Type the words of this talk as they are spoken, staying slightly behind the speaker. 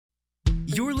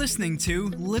You're listening to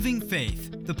Living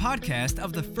Faith, the podcast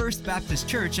of the First Baptist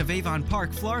Church of Avon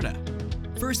Park, Florida.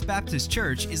 First Baptist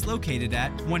Church is located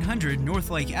at 100 North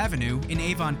Lake Avenue in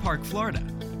Avon Park, Florida.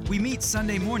 We meet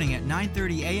Sunday morning at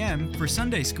 9:30 a.m. for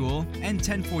Sunday school and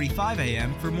 10:45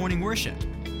 a.m. for morning worship.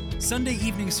 Sunday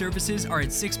evening services are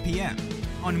at 6 p.m.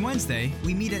 On Wednesday,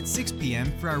 we meet at 6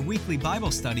 p.m. for our weekly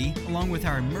Bible study along with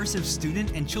our immersive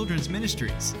student and children's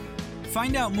ministries.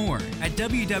 Find out more at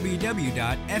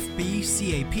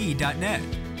www.fbcap.net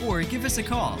or give us a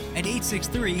call at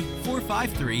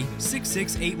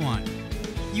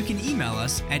 863-453-6681. You can email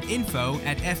us at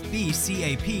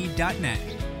info@fbcap.net.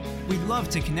 We'd love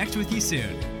to connect with you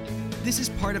soon. This is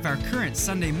part of our current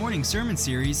Sunday morning sermon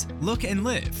series, Look and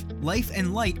Live, Life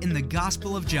and Light in the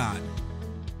Gospel of John.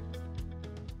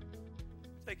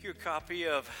 Take your copy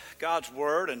of God's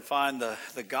Word and find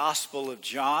the Gospel of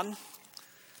John.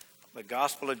 The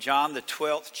Gospel of John, the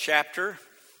 12th chapter.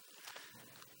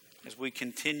 As we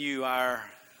continue our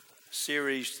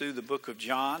series through the book of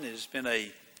John, it has been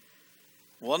a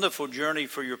wonderful journey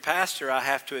for your pastor, I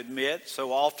have to admit.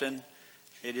 So often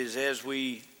it is as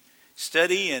we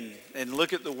study and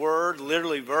look at the Word,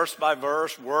 literally verse by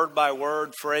verse, word by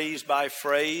word, phrase by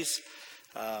phrase,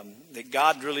 that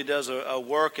God really does a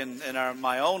work in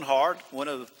my own heart.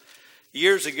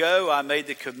 Years ago, I made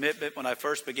the commitment when I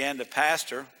first began to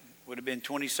pastor. Would have been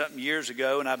 20-something years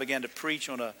ago, and I began to preach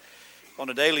on a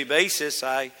daily basis.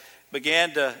 I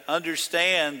began to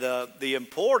understand the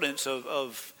importance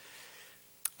of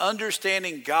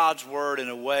understanding God's Word in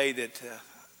a way that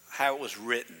how it was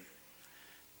written.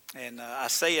 And I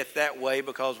say it that way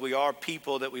because we are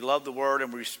people that we love the Word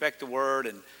and we respect the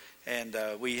Word, and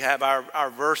we have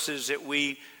our verses that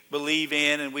we believe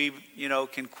in and we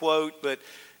can quote, but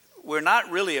we're not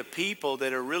really a people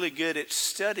that are really good at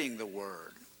studying the Word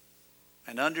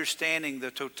and understanding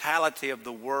the totality of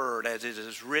the Word as it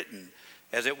is written,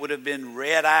 as it would have been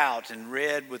read out and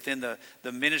read within the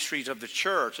ministries of the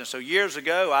church. And so years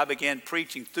ago, I began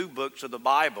preaching through books of the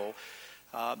Bible,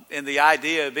 and the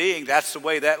idea being that's the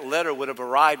way that letter would have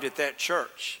arrived at that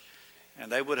church.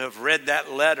 And they would have read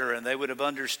that letter, and they would have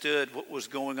understood what was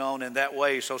going on in that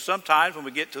way. So sometimes when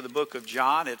we get to the book of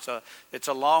John, it's a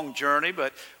long journey,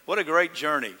 but what a great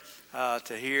journey.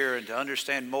 To hear and to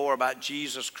understand more about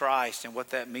Jesus Christ and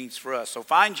what that means for us. So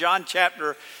find John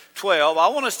chapter 12. I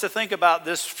want us to think about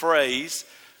this phrase,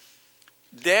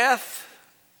 death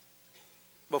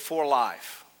before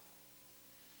life.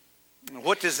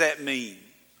 What does that mean?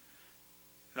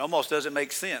 It almost doesn't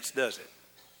make sense, does it?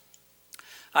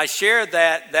 I share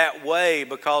that way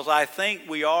because I think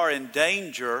we are in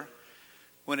danger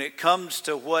when it comes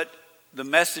to what the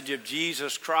message of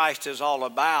Jesus Christ is all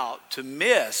about, to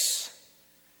miss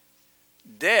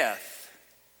death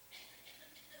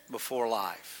before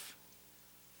life.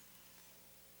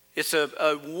 It's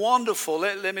a wonderful,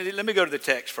 let me go to the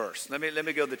text first. Let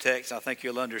me go to the text. I think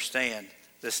you'll understand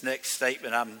this next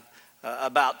statement I'm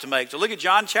about to make. So look at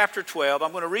John chapter 12.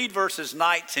 I'm going to read verses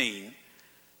 19, and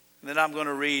then I'm going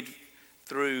to read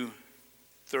through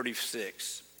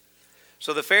 36.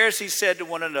 So the Pharisees said to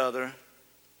one another,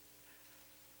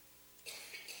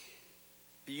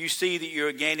 "You see that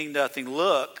you're gaining nothing.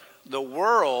 Look, the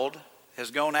world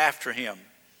has gone after him."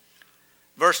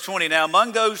 Verse 20, now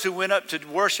among those who went up to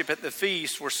worship at the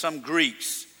feast were some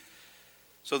Greeks.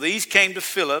 So these came to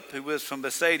Philip, who was from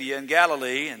Bethsaida in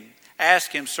Galilee, and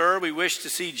asked him, "Sir, we wish to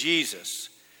see Jesus."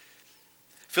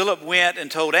 Philip went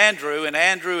and told Andrew, and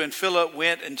Andrew and Philip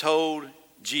went and told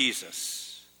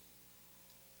Jesus.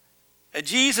 And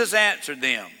Jesus answered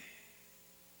them.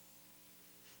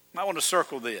 I want to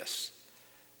circle this.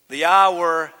 The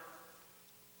hour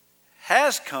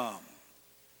has come.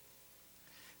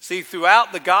 See,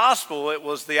 throughout the gospel, it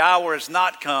was the hour has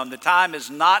not come. The time is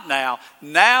not now.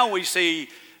 Now we see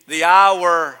the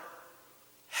hour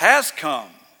has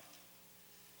come.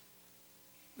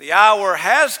 The hour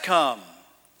has come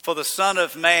for the Son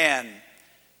of Man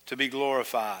to be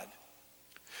glorified.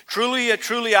 Truly,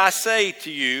 truly, I say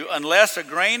to you, unless a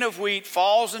grain of wheat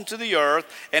falls into the earth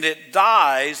and it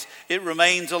dies, it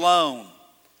remains alone.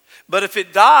 But if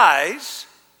it dies,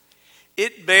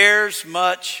 it bears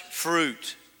much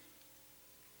fruit.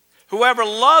 Whoever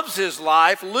loves his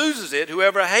life loses it.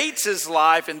 Whoever hates his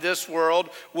life in this world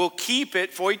will keep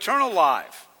it for eternal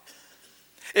life.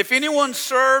 If anyone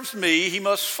serves me, he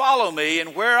must follow me,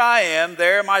 and where I am,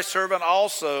 there my servant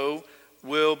also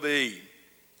will be.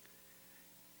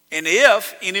 And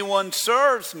if anyone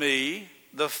serves me,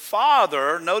 the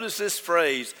Father, notice this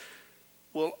phrase,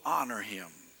 will honor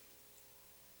him.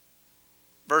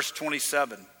 Verse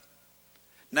 27.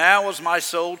 Now is my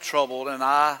soul troubled, and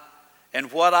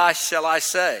what shall I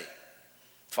say?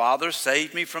 Father,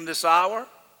 save me from this hour.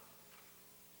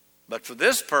 But for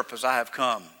this purpose I have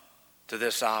come to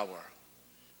this hour.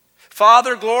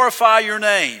 Father, glorify your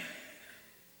name.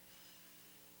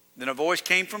 Then a voice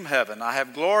came from heaven. I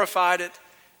have glorified it,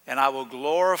 and I will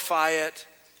glorify it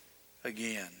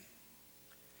again.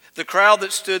 The crowd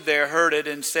that stood there heard it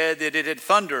and said that it had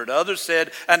thundered. Others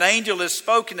said, an angel has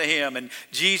spoken to him. And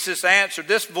Jesus answered,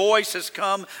 this voice has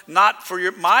come not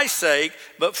for my sake,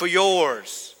 but for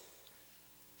yours.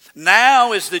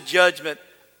 Now is the judgment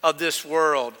of this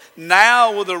world.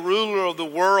 Now will the ruler of the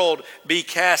world be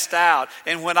cast out.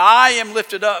 And when I am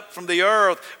lifted up from the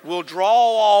earth, will draw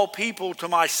all people to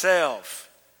myself.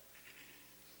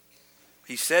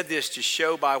 He said this to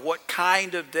show by what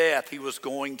kind of death he was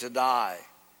going to die.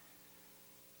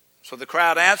 So the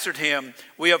crowd answered him,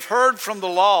 we have heard from the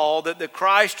law that the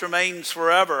Christ remains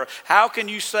forever. How can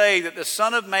you say that the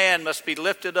Son of Man must be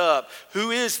lifted up? Who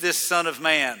is this Son of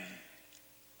Man?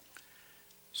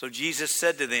 So Jesus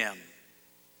said to them,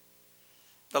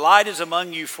 the light is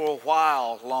among you for a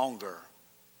while longer.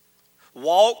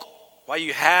 Walk while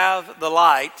you have the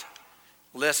light,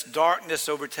 lest darkness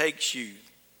overtakes you.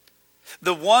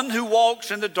 The one who walks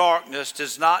in the darkness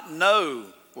does not know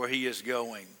where he is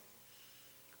going.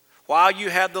 While you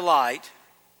have the light,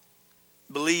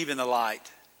 believe in the light,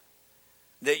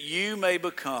 that you may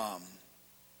become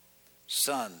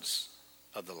sons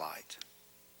of the light.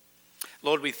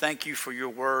 Lord, we thank you for your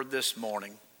word this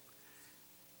morning,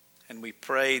 and we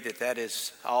pray that that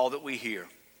is all that we hear.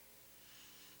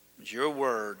 It's your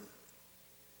word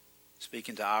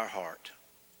speaking to our heart.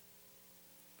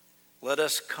 Let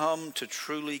us come to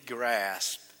truly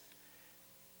grasp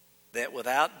that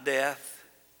without death,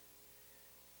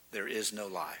 there is no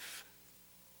life.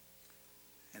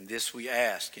 And this we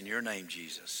ask in your name,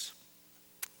 Jesus.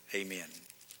 Amen.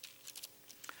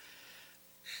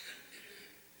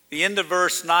 The end of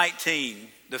verse 19,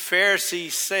 the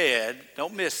Pharisees said,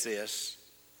 don't miss this,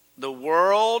 the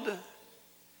world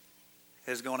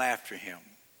has gone after him.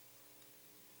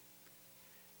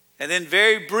 And then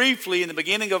very briefly in the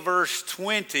beginning of verse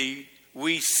 20,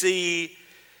 we see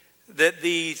that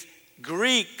these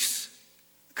Greeks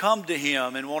come to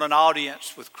him and want an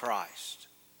audience with Christ.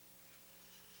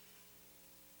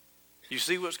 You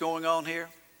see what's going on here?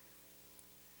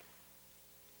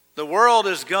 The world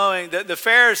is going, the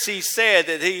Pharisees said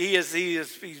that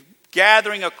he's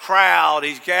gathering a crowd,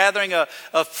 he's gathering a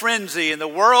frenzy, and the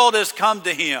world has come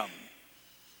to him.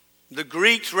 The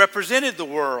Greeks represented the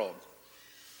world.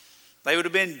 They would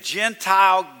have been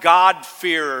Gentile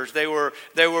God-fearers. They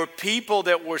were people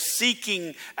that were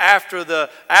seeking after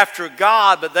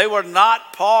God, but they were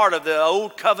not part of the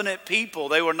old covenant people.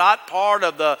 They were not part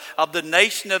of the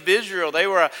nation of Israel. They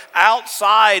were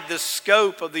outside the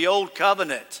scope of the old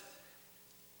covenant.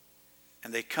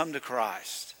 And they come to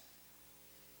Christ.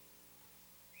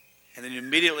 And then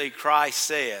immediately Christ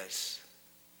says,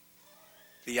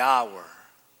 the hour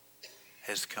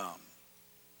has come.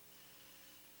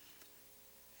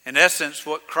 In essence,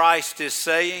 what Christ is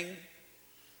saying,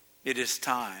 it is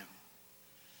time.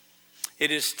 It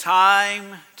is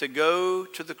time to go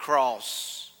to the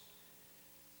cross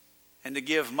and to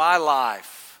give my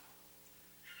life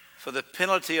for the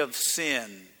penalty of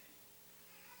sin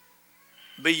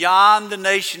beyond the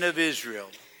nation of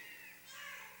Israel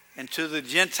and to the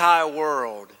Gentile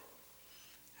world,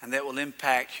 and that will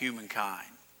impact humankind.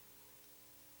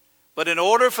 But in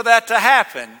order for that to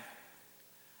happen,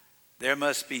 there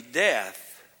must be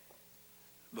death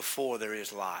before there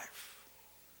is life.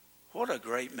 What a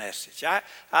great message! I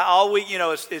always,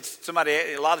 it's somebody.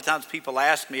 A lot of times people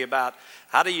ask me about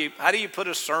how do you put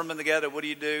a sermon together? What do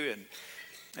you do? And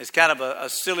it's kind of a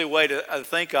silly way to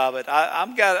think of it.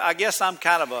 I guess I'm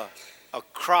kind of a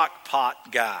crock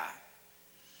pot guy.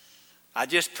 I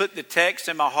just put the text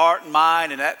in my heart and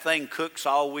mind, and that thing cooks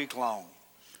all week long.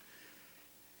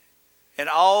 And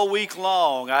all week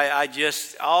long,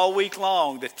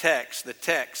 the text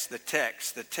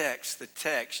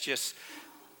just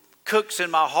cooks in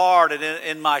my heart and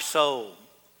in my soul.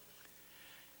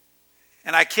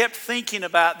 And I kept thinking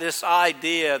about this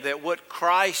idea that what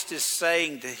Christ is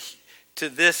saying to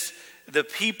the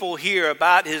people here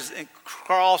about his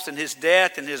cross and his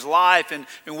death and his life, and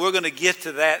we're going to get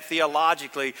to that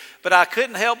theologically. But I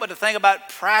couldn't help but to think about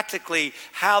practically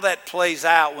how that plays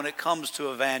out when it comes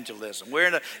to evangelism.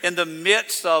 We're in the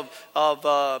midst of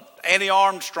Annie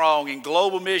Armstrong and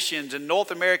global missions and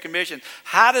North American missions.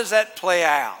 How does that play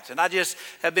out? And I just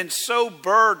have been so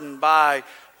burdened by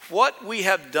what we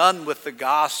have done with the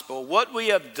gospel, what we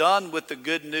have done with the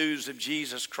good news of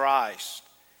Jesus Christ.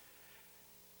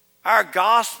 Our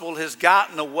gospel has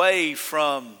gotten away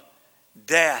from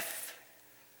death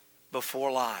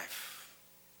before life.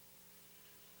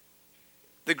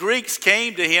 The Greeks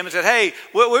came to him and said, hey,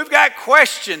 we've got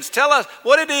questions. Tell us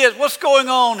what it is. What's going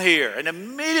on here? And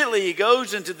immediately he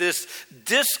goes into this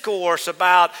discourse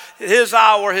about his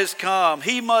hour has come.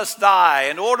 He must die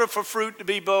in order for fruit to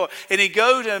be born. And he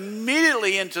goes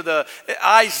immediately into the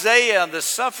Isaiah and the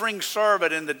suffering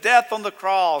servant and the death on the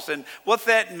cross and what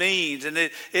that means. And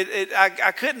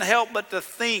I couldn't help but to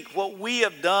think what we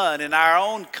have done in our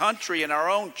own country, in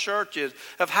our own churches,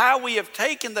 of how we have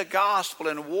taken the gospel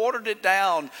and watered it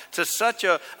down to such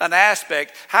an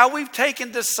aspect, how we've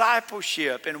taken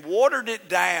discipleship and watered it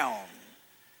down.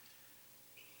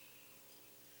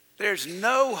 There's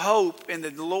no hope in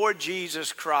the Lord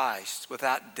Jesus Christ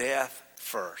without death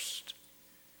first.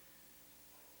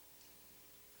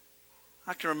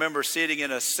 I can remember sitting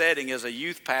in a setting as a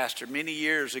youth pastor many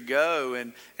years ago,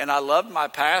 and I loved my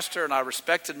pastor and I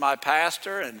respected my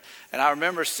pastor, and I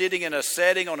remember sitting in a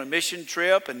setting on a mission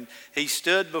trip, and he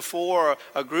stood before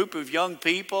a group of young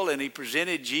people and he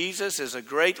presented Jesus as a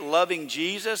great loving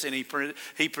Jesus, and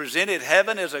he presented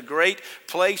heaven as a great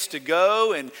place to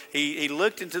go, and he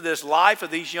looked into this life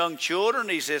of these young children.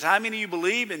 He says, how many of you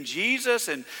believe in Jesus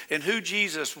and who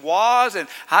Jesus was, and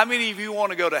how many of you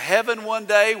want to go to heaven one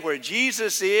day where Jesus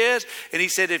is? And he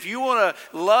said, if you want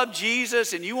to love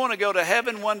Jesus and you want to go to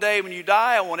heaven one day when you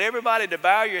die, I want everybody to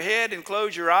bow your head and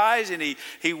close your eyes. And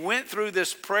he went through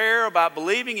this prayer about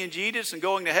believing in Jesus and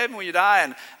going to heaven when you die.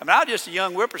 And I was just a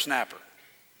young whippersnapper.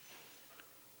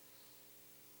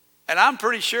 And I'm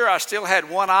pretty sure I still had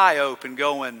one eye open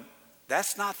going,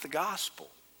 that's not the gospel.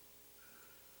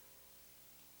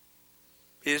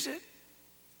 Is it?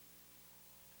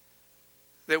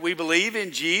 That we believe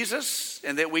in Jesus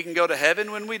and that we can go to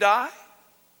heaven when we die?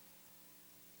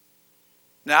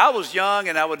 Now, I was young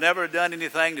and I would never have done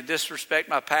anything to disrespect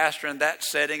my pastor in that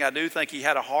setting. I do think he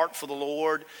had a heart for the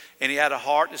Lord and he had a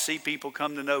heart to see people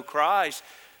come to know Christ.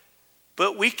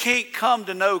 But we can't come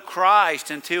to know Christ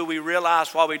until we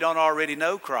realize why we don't already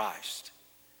know Christ.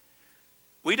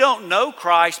 We don't know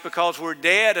Christ because we're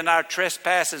dead in our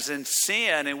trespasses and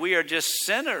sin, and we are just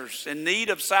sinners in need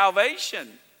of salvation.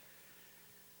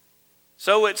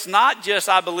 So it's not just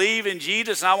I believe in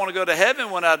Jesus and I want to go to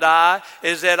heaven when I die.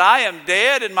 Is that I am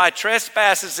dead in my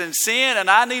trespasses and sin, and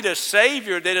I need a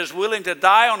Savior that is willing to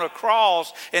die on a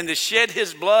cross and to shed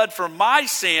His blood for my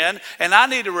sin. And I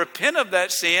need to repent of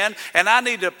that sin, and I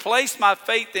need to place my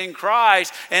faith in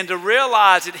Christ and to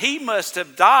realize that He must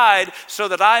have died so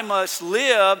that I must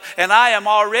live, and I am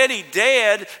already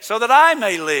dead so that I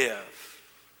may live.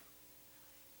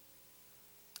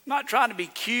 I'm not trying to be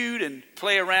cute and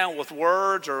play around with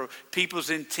words or people's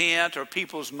intent or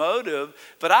people's motive,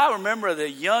 but I remember the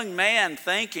young man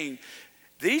thinking,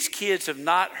 these kids have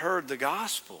not heard the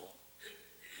gospel.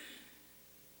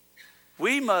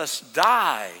 We must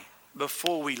die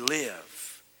before we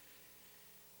live.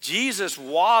 Jesus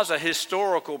was a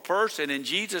historical person, and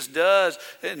Jesus does,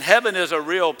 and heaven is a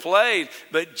real place,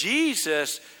 but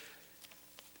Jesus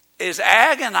is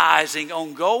agonizing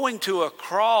on going to a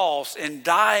cross and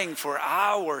dying for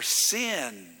our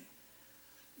sin.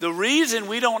 The reason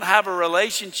we don't have a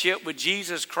relationship with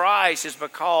Jesus Christ is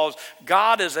because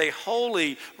God is a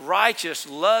holy, righteous,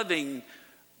 loving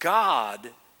God.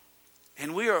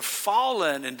 And we are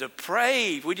fallen and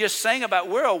depraved. We just sang about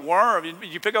we're a worm.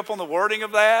 You pick up on the wording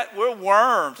of that? We're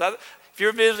worms. If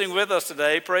you're visiting with us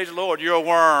today, praise the Lord, you're a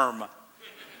worm.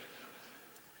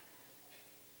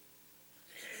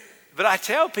 But I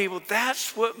tell people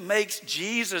that's what makes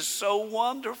Jesus so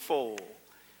wonderful.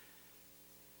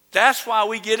 That's why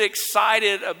we get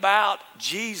excited about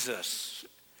Jesus.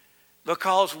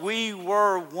 Because we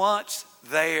were once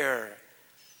there.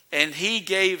 And He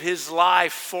gave His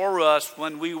life for us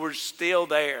when we were still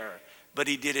there. But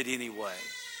He did it anyway.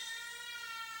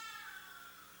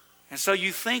 And so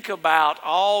you think about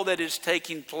all that is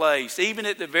taking place. Even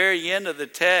at the very end of the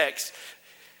text,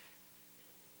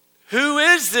 who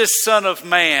is this Son of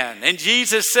Man? And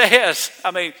Jesus says,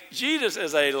 Jesus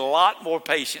is a lot more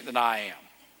patient than I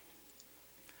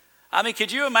am.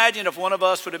 Could you imagine if one of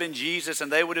us would have been Jesus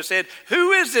and they would have said,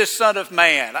 who is this Son of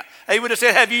Man? He would have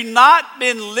said, have you not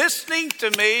been listening to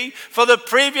me for the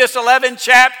previous 11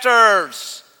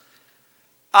 chapters?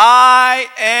 I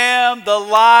am the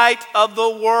light of the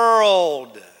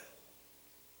world.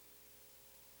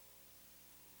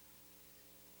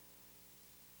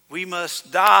 We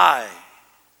must die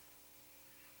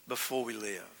before we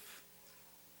live.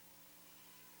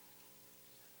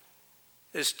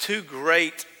 There's two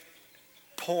great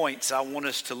points I want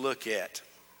us to look at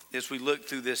as we look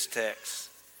through this text.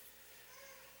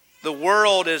 The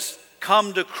world has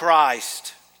come to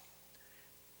Christ.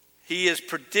 he is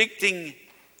predicting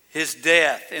his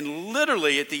death. And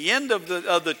literally at the end of the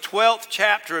 12th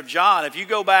chapter of John, if you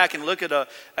go back and look at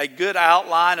a good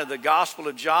outline of the Gospel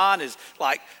of John, is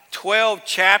like 12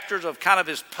 chapters of kind of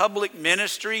his public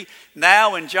ministry.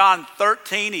 Now in John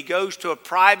 13, he goes to a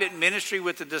private ministry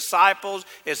with the disciples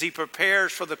as he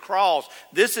prepares for the cross.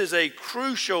 This is a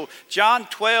crucial, John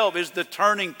 12 is the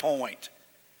turning point.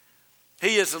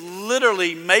 He is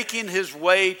literally making his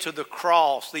way to the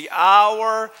cross. The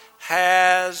hour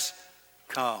has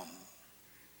come.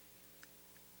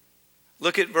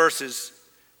 Look at verses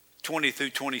 20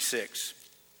 through 26.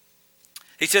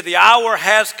 He said, the hour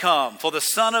has come for the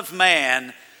Son of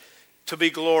Man to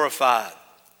be glorified.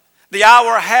 The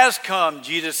hour has come,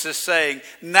 Jesus is saying.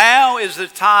 Now is the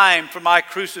time for my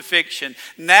crucifixion.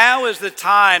 Now is the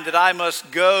time that I must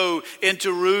go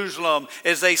into Jerusalem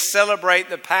as they celebrate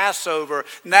the Passover.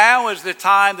 Now is the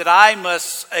time that I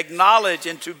must acknowledge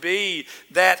and to be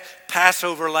that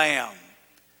Passover lamb.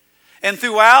 And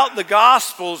throughout the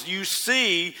Gospels, you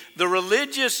see the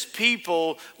religious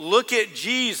people look at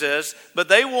Jesus, but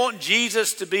they want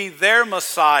Jesus to be their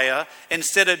Messiah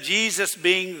instead of Jesus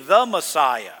being the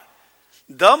Messiah.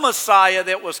 The Messiah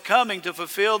that was coming to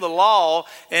fulfill the law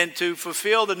and to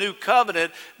fulfill the new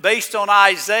covenant based on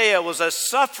Isaiah was a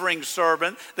suffering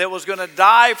servant that was going to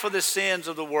die for the sins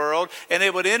of the world, and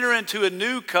it would enter into a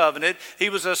new covenant. He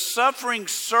was a suffering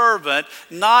servant,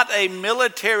 not a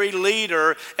military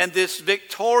leader and this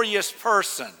victorious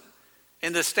person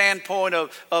in the standpoint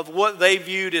of what they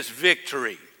viewed as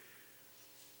victory.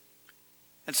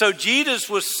 And so Jesus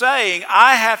was saying,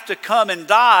 I have to come and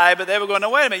die, but they were going,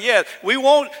 no, wait a minute, yeah,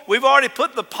 we've already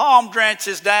put the palm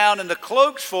branches down and the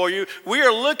cloaks for you. We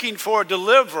are looking for a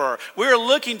deliverer. We are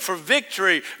looking for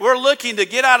victory. We're looking to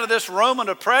get out of this Roman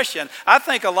oppression. I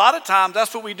think a lot of times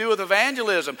that's what we do with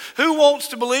evangelism. Who wants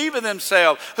to believe in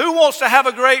themselves? Who wants to have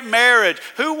a great marriage?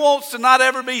 Who wants to not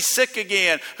ever be sick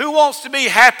again? Who wants to be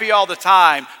happy all the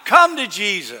time? Come to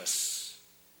Jesus.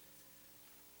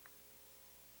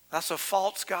 That's a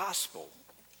false gospel.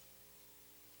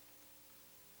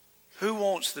 Who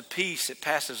wants the peace that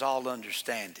passes all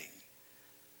understanding?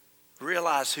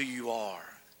 Realize who you are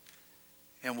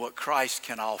and what Christ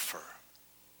can offer.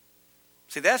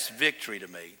 See, that's victory to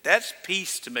me. That's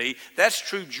peace to me. That's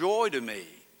true joy to me.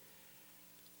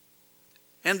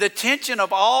 And the tension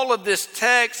of all of this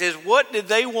text is, what did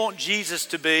they want Jesus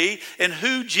to be and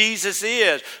who Jesus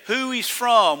is, who he's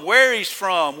from, where he's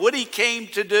from, what he came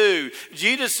to do.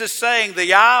 Jesus is saying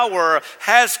the hour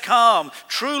has come.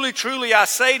 Truly, truly, I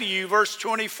say to you, verse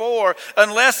 24,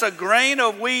 unless a grain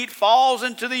of wheat falls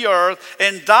into the earth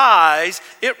and dies,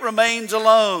 it remains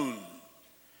alone.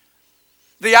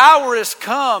 The hour has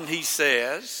come, he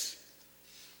says.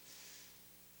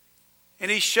 And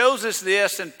he shows us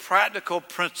this in practical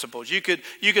principles. You could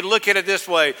look at it this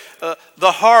way.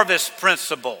 The harvest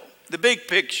principle, the big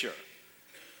picture.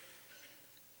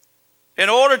 In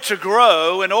order to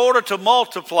grow, in order to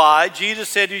multiply, Jesus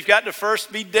said you've got to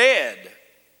first be dead.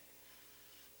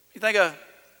 You think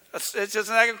it's just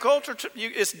an agriculture,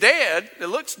 it's dead. It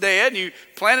looks dead. And you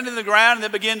plant it in the ground and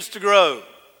it begins to grow.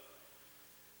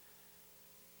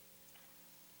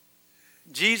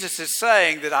 Jesus is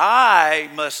saying that I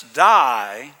must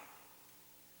die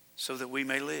so that we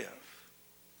may live.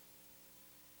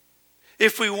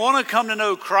 If we want to come to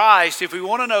know Christ, if we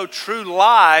want to know true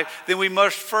life, then we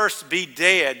must first be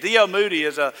dead. D.L. Moody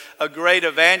is a great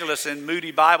evangelist in Moody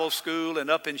Bible School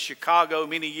and up in Chicago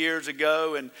many years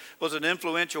ago, and was an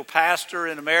influential pastor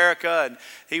in America. And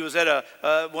he was at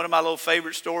one of my little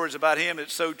favorite stories about him.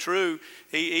 It's so true.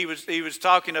 He was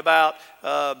talking about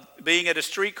being at a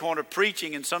street corner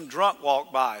preaching, and some drunk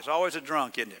walked by. It's always a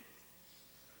drunk, isn't it?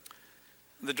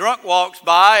 The drunk walks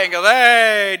by and goes,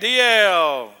 "Hey,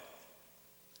 D.L.,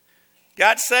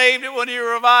 got saved at one of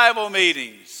your revival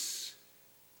meetings."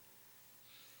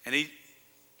 And he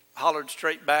hollered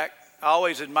straight back. I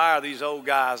always admire these old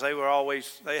guys. They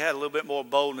had a little bit more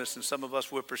boldness than some of us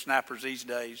whippersnappers these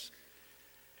days.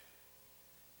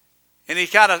 And he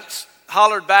kind of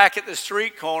hollered back at the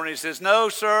street corner. He says, "No,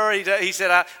 sir." He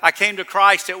said, I came to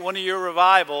Christ at one of your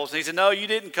revivals. And he said, "No, you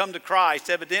didn't come to Christ.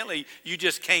 Evidently, you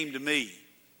just came to me.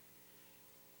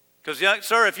 Because,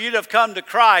 sir, if you'd have come to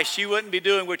Christ, you wouldn't be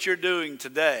doing what you're doing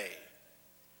today."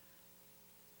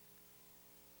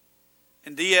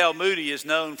 And D.L. Moody is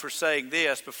known for saying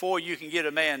this: before you can get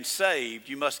a man saved,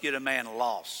 you must get a man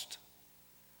lost.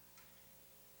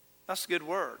 That's a good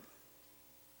word.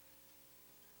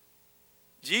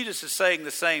 Jesus is saying the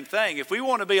same thing. If we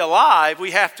want to be alive, we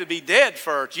have to be dead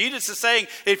first. Jesus is saying,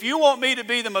 if you want me to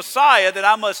be the Messiah, then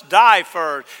I must die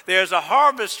first. There's a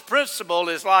harvest principle.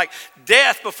 It's like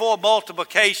death before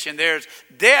multiplication. There's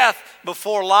death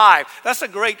before life. That's a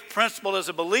great principle as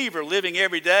a believer, living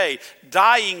every day,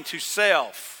 dying to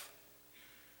self.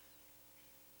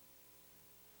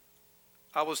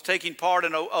 I was taking part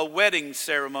in a wedding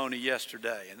ceremony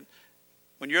yesterday, and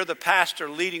when you're the pastor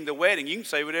leading the wedding, you can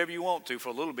say whatever you want to for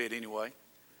a little bit anyway.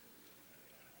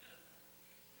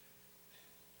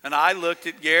 And I looked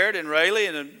at Garrett and Rayleigh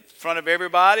in front of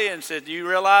everybody and said, do you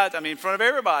realize, in front of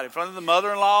everybody, in front of the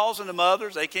mother-in-laws and the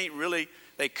mothers, they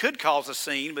could cause a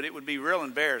scene, but it would be real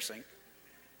embarrassing.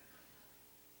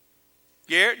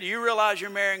 Garrett, do you realize you're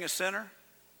marrying a sinner?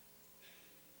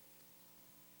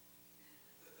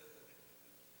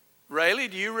 Rayleigh,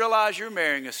 do you realize you're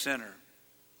marrying a sinner?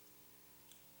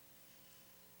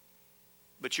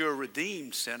 But you're a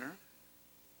redeemed sinner.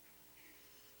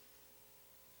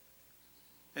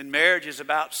 And marriage is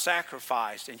about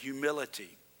sacrifice and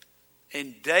humility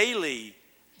and daily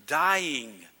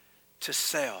dying to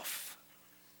self.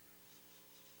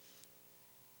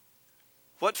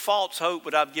 What false hope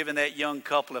would I have given that young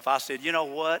couple if I said, you know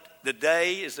what? The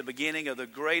day is the beginning of the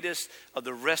greatest of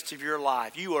the rest of your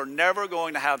life. You are never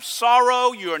going to have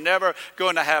sorrow. You are never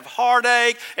going to have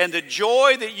heartache. And the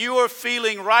joy that you are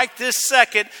feeling right this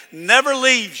second never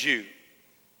leaves you.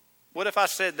 What if I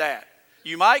said that?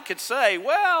 You could say,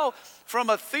 well,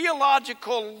 from a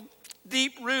theological,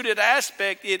 deep-rooted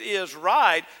aspect, it is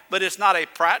right, but it's not a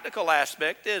practical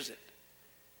aspect, is it?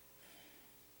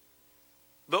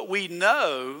 But we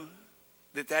know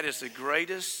that is the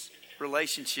greatest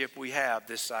relationship we have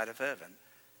this side of heaven.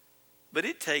 But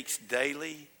it takes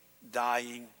daily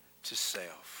dying to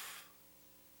self.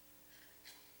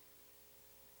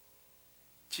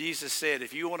 Jesus said,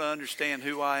 if you want to understand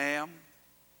who I am,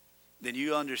 then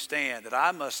you understand that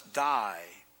I must die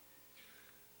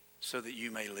so that you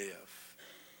may live.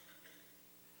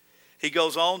 He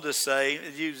goes on to say,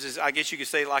 uses, I guess you could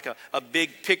say like a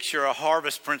big picture, a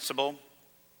harvest principle.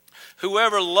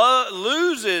 Whoever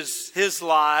loses his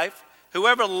life,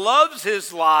 whoever loves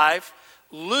his life,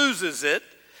 loses it.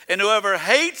 And whoever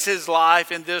hates his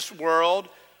life in this world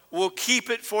will keep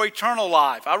it for eternal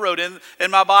life. I wrote in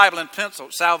my Bible in pencil,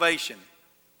 salvation.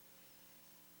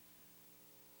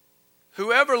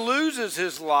 Whoever loses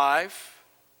his life,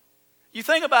 you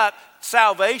think about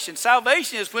salvation.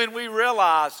 Salvation is when we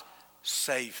realize,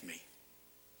 save me.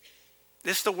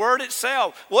 It's the word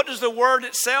itself. What does the word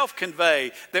itself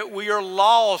convey? That we are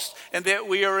lost and that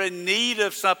we are in need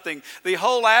of something. The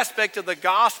whole aspect of the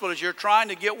gospel is you're trying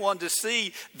to get one to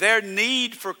see their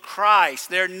need for Christ,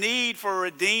 their need for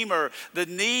a Redeemer, the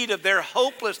need of their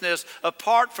hopelessness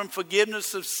apart from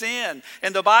forgiveness of sin.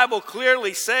 And the Bible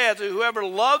clearly says that whoever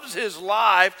loves his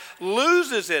life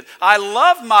loses it. I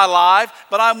love my life,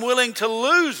 but I'm willing to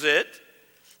lose it.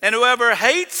 And whoever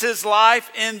hates his life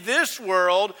in this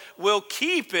world will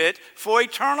keep it for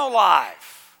eternal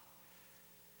life.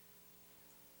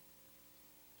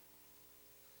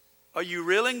 Are you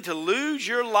willing to lose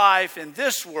your life in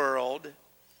this world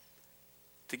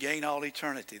to gain all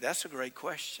eternity? That's a great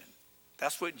question.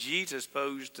 That's what Jesus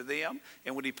posed to them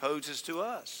and what he poses to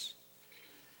us.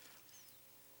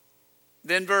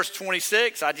 Then verse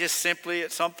 26, I just simply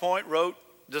at some point wrote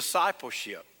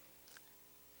discipleship.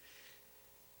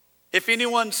 If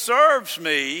anyone serves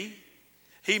me,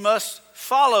 he must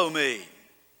follow me.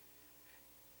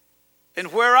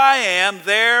 And where I am,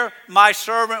 there my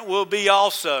servant will be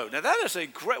also. Now that is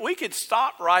we could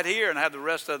stop right here and have the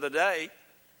rest of the day.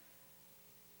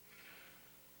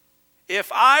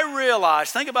 If I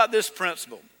realize, think about this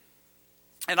principle.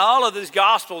 In all of these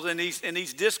gospels and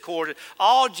these discourses,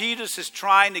 all Jesus is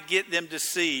trying to get them to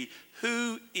see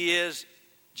who is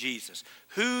Jesus.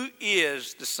 Who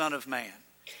is the Son of Man?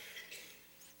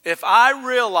 If I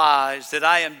realize that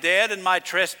I am dead in my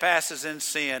trespasses and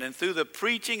sin, and through the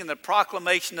preaching and the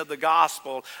proclamation of the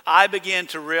gospel, I begin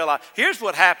to realize, here's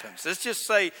what happens. Let's just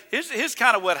say, here's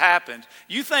kind of what happens.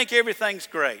 You think everything's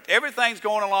great. Everything's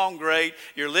going along great.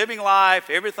 You're living life.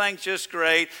 Everything's just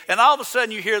great. And all of a sudden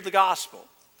you hear the gospel.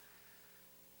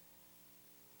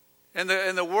 And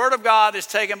the word of God is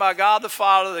taken by God the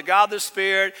Father, the God the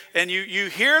Spirit, and you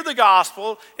hear the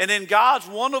gospel, and in God's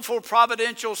wonderful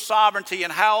providential sovereignty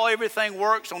and how everything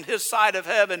works on his side of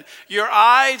heaven, your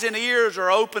eyes and ears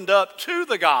are opened up to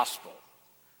the gospel.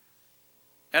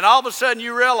 And all of a sudden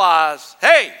you realize,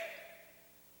 hey,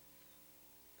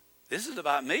 this is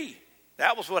about me.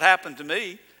 That was what happened to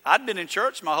me. I'd been in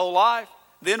church my whole life.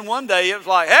 Then one day it was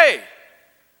like, hey,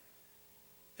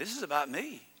 this is about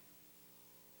me.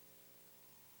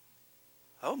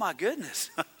 oh my goodness,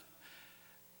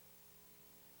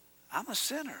 I'm a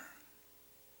sinner.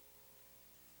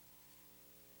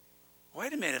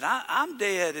 Wait a minute, I'm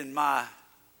dead in my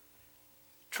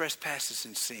trespasses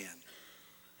and sin.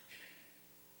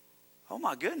 Oh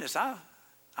my goodness,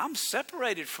 I'm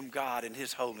separated from God and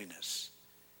His holiness.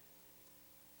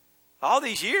 All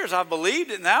these years I've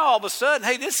believed it. Now all of a sudden,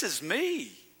 hey, this is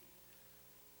me.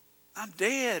 I'm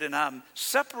dead and I'm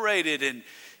separated, and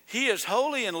He is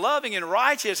holy and loving and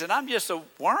righteous, and I'm just a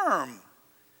worm.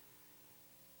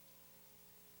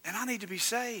 And I need to be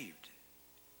saved.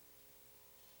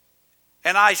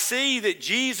 And I see that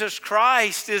Jesus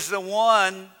Christ is the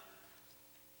one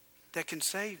that can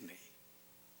save me.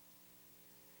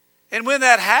 And when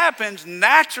that happens,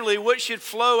 naturally what should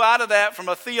flow out of that from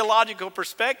a theological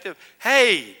perspective,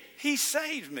 hey, He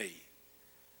saved me.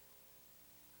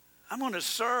 I'm going to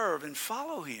serve and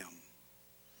follow Him.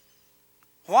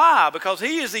 Why? Because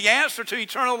He is the answer to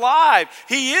eternal life.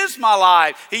 He is my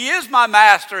life. He is my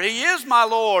master. He is my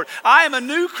Lord. I am a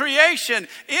new creation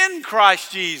in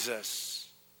Christ Jesus.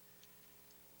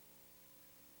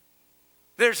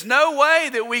 There's no way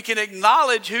that we can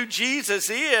acknowledge who Jesus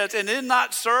is and then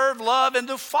not serve, love, and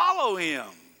to follow Him.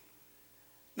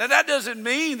 Now that doesn't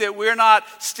mean that we're not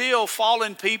still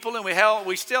fallen people and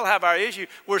we still have our issue.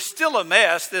 We're still a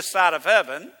mess this side of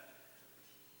heaven.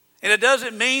 And it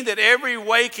doesn't mean that every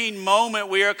waking moment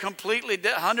we are completely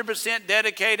 100%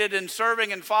 dedicated in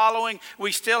serving and following.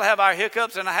 We still have our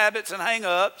hiccups and habits and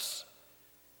hang-ups.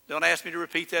 Don't ask me to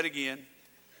repeat that again.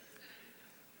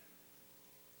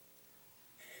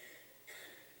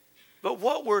 But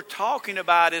what we're talking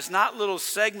about is not little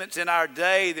segments in our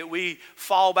day that we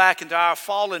fall back into our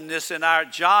fallenness and our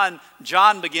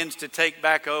John begins to take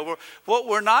back over. What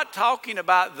we're not talking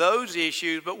about those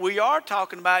issues, but we are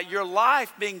talking about your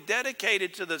life being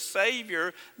dedicated to the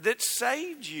Savior that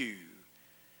saved you.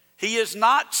 He is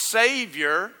not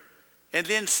Savior, and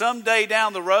then someday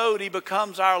down the road He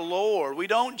becomes our Lord. We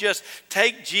don't just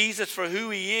take Jesus for who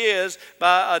He is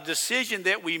by a decision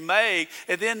that we make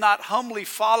and then not humbly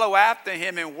follow after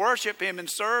Him and worship Him and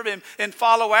serve Him and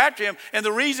follow after Him. And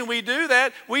the reason we do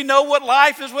that, we know what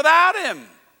life is without Him.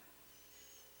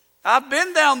 I've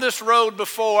been down this road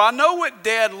before. I know what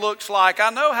dead looks like. I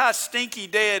know how stinky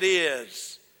dead is.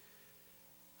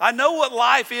 I know what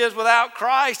life is without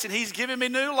Christ, and He's given me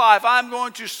new life. I'm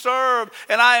going to serve,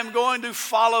 and I am going to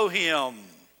follow Him.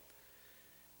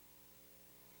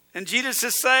 And Jesus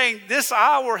is saying, this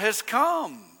hour has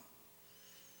come,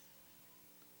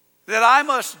 that I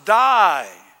must die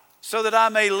so that I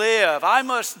may live. I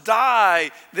must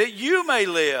die that you may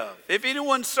live. If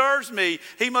anyone serves me,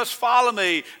 he must follow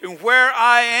me. And where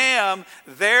I am,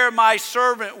 there my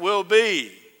servant will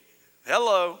be.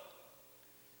 Hello.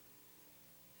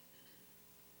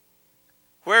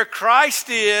 Where Christ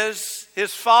is,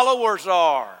 His followers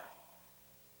are.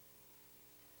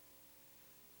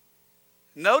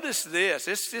 Notice this.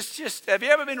 It's just, have you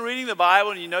ever been reading the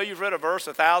Bible and you know you've read a verse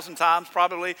 1,000 times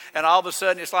probably, and all of a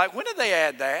sudden it's like, when did they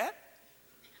add that?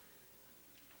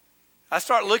 I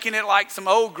start looking at like some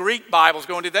old Greek Bibles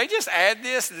going, did they just add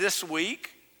this week?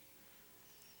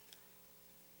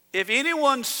 If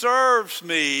anyone serves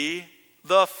me,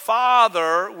 the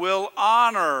Father will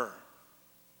honor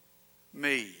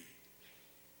me.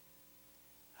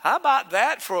 How about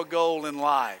that for a goal in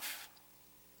life?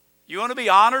 You want to be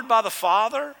honored by the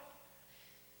Father?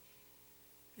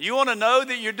 You want to know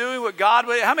that you're doing what God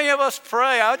will? How many of us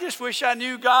pray, I just wish I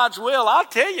knew God's will? I'll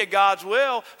tell you God's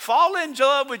will. Fall in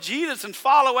love with Jesus and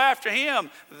follow after Him.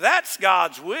 That's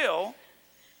God's will.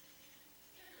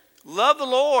 Love the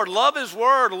Lord, love His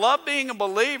Word, love being a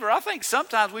believer. I think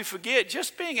sometimes we forget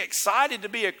just being excited to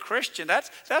be a Christian.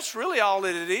 That's really all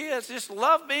that it is. Just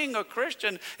love being a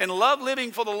Christian and love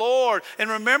living for the Lord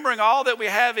and remembering all that we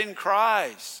have in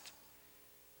Christ.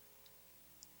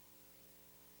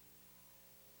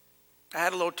 I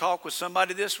had a little talk with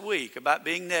somebody this week about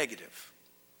being negative.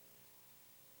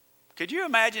 Could you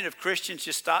imagine if Christians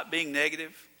just stopped being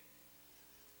negative?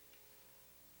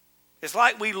 It's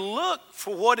like we look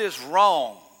for what is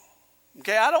wrong.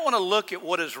 Okay, I don't want to look at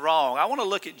what is wrong. I want to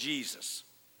look at Jesus.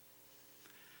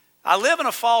 I live in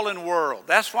a fallen world.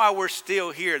 That's why we're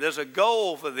still here. There's a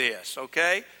goal for this,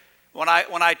 okay? When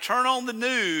I turn on the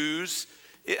news,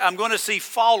 I'm going to see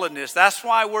fallenness. That's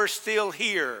why we're still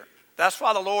here. That's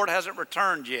why the Lord hasn't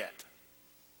returned yet.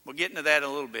 We'll get into that in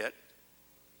a little bit.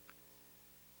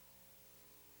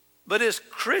 But as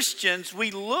Christians,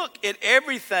 we look at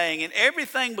everything and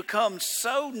everything becomes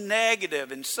so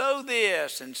negative and so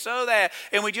this and so that.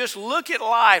 And we just look at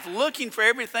life looking for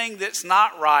everything that's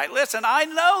not right. Listen, I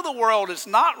know the world is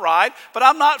not right, but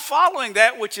I'm not following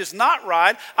that which is not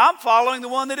right. I'm following the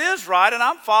one that is right, and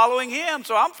I'm following Him.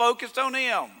 So I'm focused on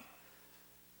Him.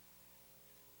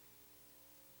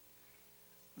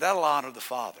 That'll honor the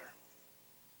Father.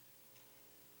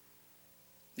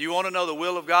 You want to know the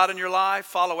will of God in your life?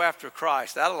 Follow after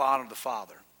Christ. That'll honor the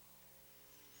Father.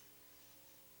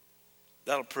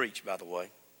 That'll preach, by the way.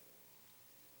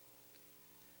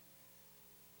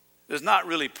 There's not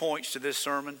really points to this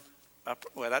sermon.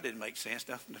 Well, that didn't make sense.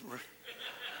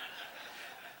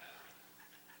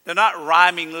 They're not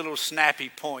rhyming little snappy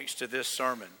points to this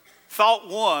sermon. Thought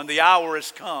 1, the hour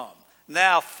has come.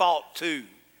 Now thought 2,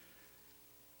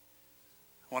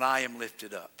 when I am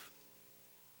lifted up.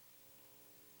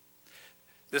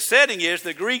 The setting is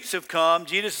the Greeks have come.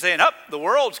 Jesus is saying, up, the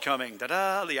world's coming.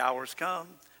 Ta-da, the hour's come.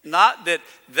 Not that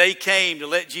they came to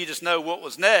let Jesus know what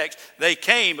was next. They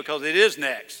came because it is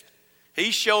next.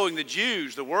 He's showing the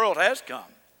Jews the world has come.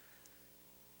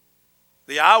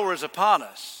 The hour is upon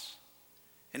us.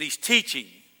 And He's teaching.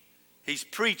 He's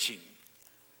preaching.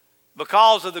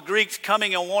 Because of the Greeks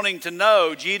coming and wanting to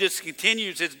know, Jesus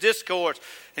continues His discourse.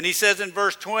 And He says in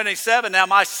verse 27, now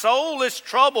my soul is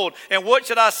troubled. And what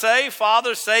should I say?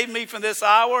 Father, save me from this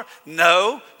hour?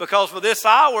 No, because for this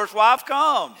hour is why I've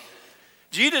come.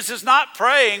 Jesus is not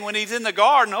praying when He's in the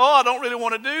garden, oh, I don't really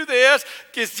want to do this.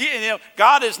 Because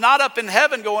God is not up in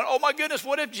heaven going, oh my goodness,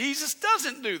 what if Jesus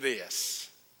doesn't do this?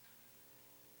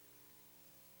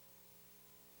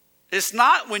 It's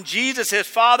not when Jesus says,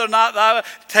 Father, not thy,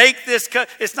 take this cup.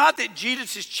 It's not that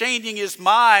Jesus is changing His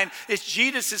mind. It's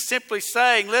Jesus is simply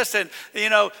saying, listen,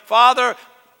 Father,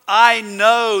 I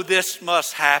know this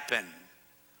must happen.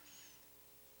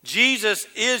 Jesus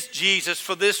is Jesus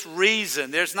for this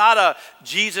reason. There's not a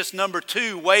Jesus number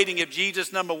 2 waiting if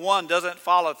Jesus number 1 doesn't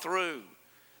follow through.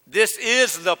 This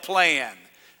is the plan.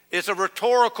 It's a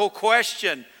rhetorical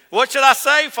question. What should I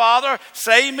say, Father?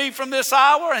 Save me from this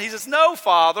hour? And He says, no,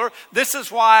 Father, this is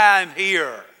why I'm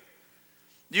here.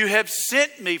 You have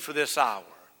sent me for this hour.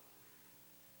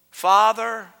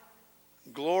 Father,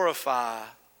 glorify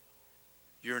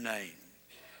your name.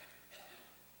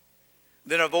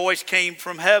 Then a voice came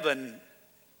from heaven. And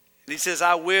He says,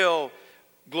 I will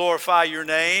glorify your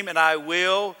name, and I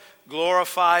will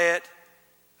glorify it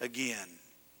again.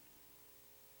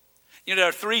 There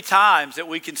are 3 times that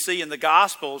we can see in the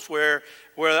Gospels where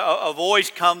a voice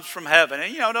comes from heaven.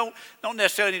 And, don't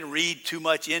necessarily need to read too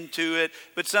much into it,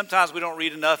 but sometimes we don't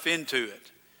read enough into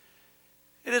it.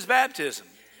 It is baptism.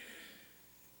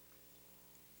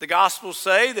 The Gospels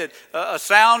say that a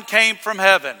sound came from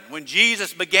heaven. When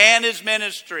Jesus began His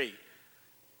ministry,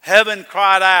 heaven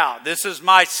cried out, this is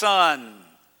my Son.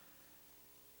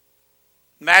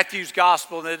 Matthew's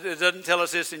gospel, and it doesn't tell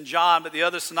us this in John, but the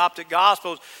other synoptic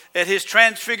gospels, at His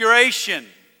transfiguration,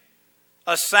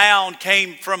 a sound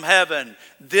came from heaven.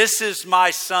 This is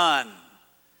my Son.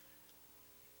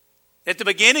 At the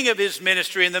beginning of His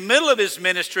ministry, in the middle of His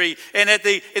ministry, and at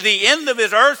the end of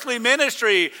His earthly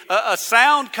ministry, a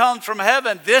sound comes from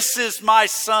heaven. This is my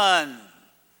Son.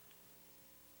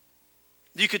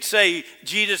 You could say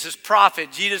Jesus is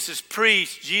prophet, Jesus is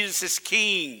priest, Jesus is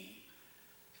king.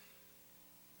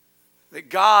 That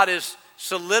God is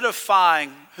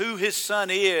solidifying who His Son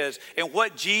is and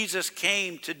what Jesus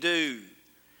came to do.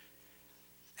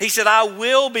 He said, I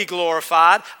will be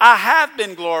glorified. I have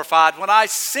been glorified. When I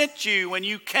sent you, when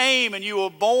you came and you were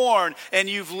born and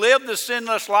you've lived the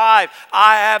sinless life,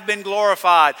 I have been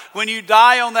glorified. When you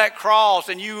die on that cross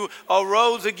and you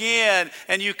arose again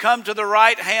and you come to the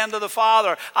right hand of the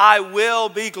Father, I will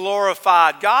be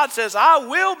glorified. God says, I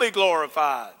will be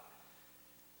glorified.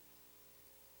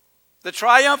 The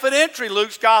triumphant entry,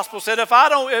 Luke's gospel said, if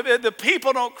the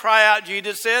people don't cry out,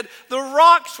 Jesus said, the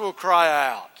rocks will cry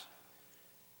out.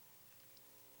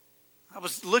 I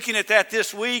was looking at that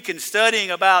this week and studying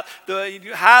about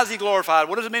how is He glorified?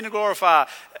 What does it mean to glorify?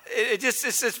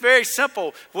 It's very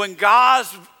simple. When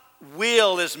God's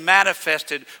will is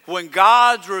manifested, when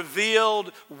God's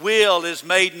revealed will is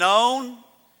made known,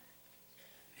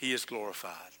 He is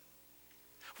glorified.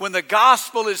 When the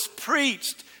gospel is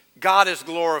preached, God is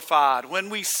glorified.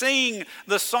 When we sing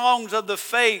the songs of the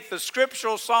faith, the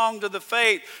scriptural songs of the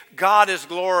faith, God is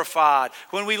glorified.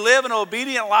 When we live an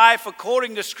obedient life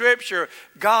according to Scripture,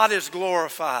 God is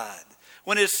glorified.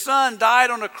 When his son died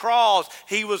on the cross,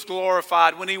 he was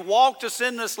glorified. When he walked us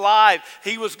in this life,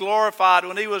 he was glorified.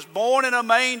 When he was born in a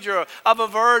manger of a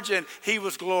virgin, he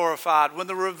was glorified. When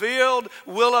the revealed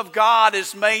will of God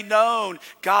is made known,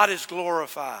 God is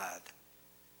glorified.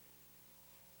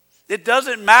 It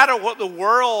doesn't matter what the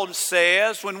world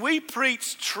says. When we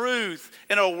preach truth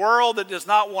in a world that does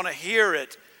not want to hear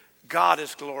it, God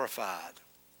is glorified.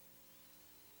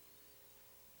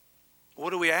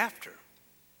 What are we after?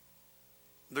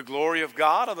 The glory of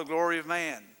God or the glory of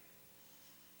man?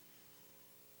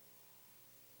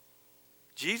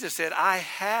 Jesus said, I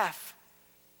have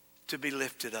to be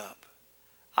lifted up.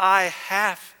 I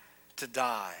have to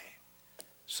die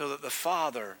so that the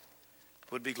Father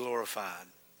would be glorified.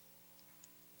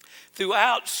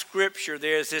 Throughout Scripture,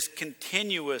 there's this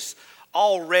continuous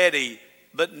already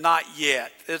but not yet.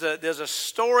 There's a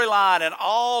storyline in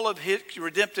all of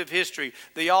redemptive history,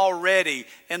 the already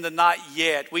and the not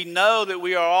yet. We know that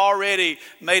we are already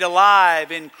made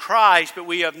alive in Christ, but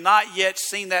we have not yet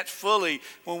seen that fully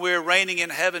when we're reigning in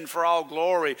heaven for all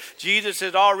glory. Jesus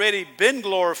has already been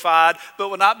glorified, but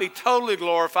will not be totally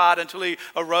glorified until he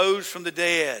arose from the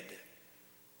dead.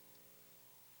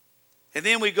 And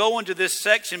then we go into this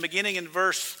section beginning in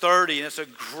verse 30, and it's a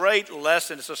great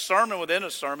lesson. It's a sermon within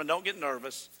a sermon. Don't get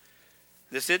nervous.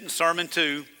 This isn't sermon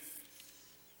 2.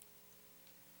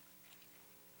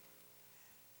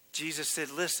 Jesus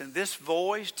said, listen, this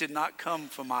voice did not come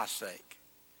for my sake.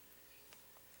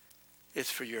 It's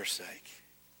for your sake.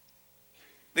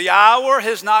 The hour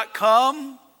has not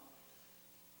come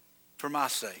for my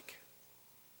sake.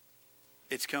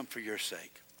 It's come for your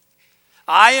sake.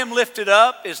 I am lifted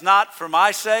up is not for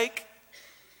my sake.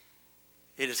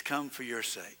 It has come for your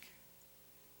sake.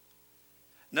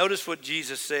 Notice what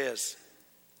Jesus says.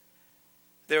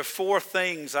 There are 4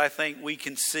 things I think we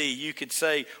can see. You could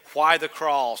say, why the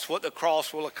cross? What the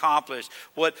cross will accomplish?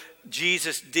 What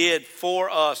Jesus did for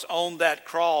us on that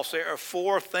cross. There are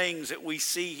 4 things that we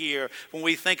see here when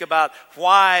we think about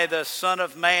why the Son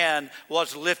of Man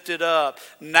was lifted up.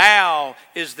 Now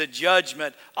is the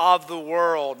judgment of the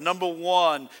world. Number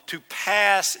 1, to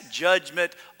pass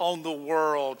judgment on the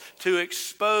world, to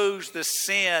expose the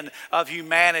sin of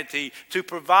humanity, to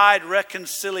provide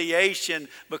reconciliation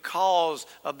because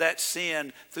of that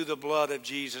sin through the blood of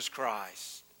Jesus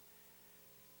Christ.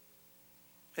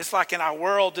 It's like in our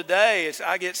world today,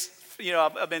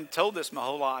 I've been told this my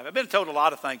whole life. I've been told a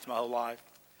lot of things my whole life.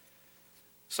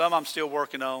 Some I'm still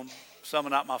working on. Some are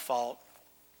not my fault.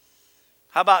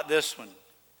 How about this one?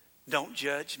 Don't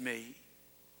judge me.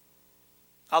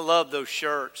 I love those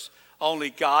shirts. Only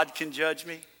God can judge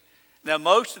me. Now,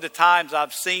 most of the times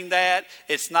I've seen that,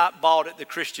 it's not bought at the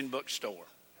Christian bookstore.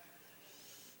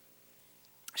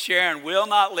 Sharon will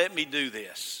not let me do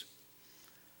this.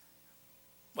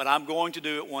 But I'm going to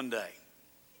do it one day.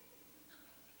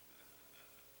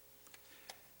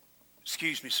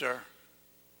 Excuse me, sir.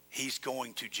 He's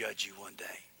going to judge you one day.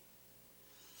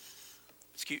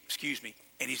 Excuse me.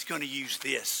 And he's going to use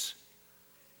this.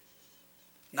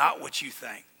 Not what you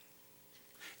think.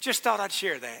 Just thought I'd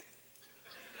share that.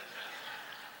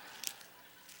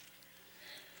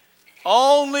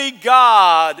 Only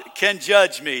God can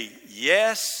judge me.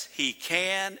 Yes, he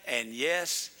can, and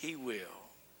yes, he will.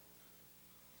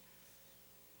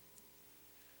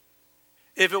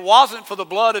 If it wasn't for the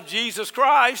blood of Jesus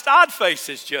Christ, I'd face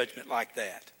this judgment like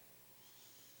that.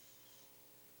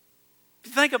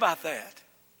 Think about that.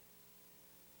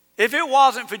 If it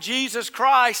wasn't for Jesus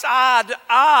Christ, I'm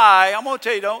going to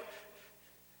tell you,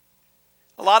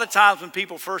 a lot of times when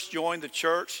people first join the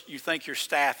church, you think your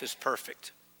staff is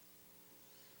perfect.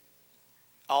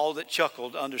 All that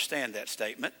chuckled understand that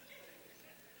statement.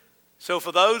 So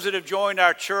for those that have joined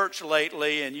our church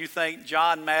lately and you think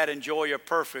John, Matt, and Joy are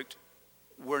perfect,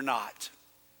 we're not.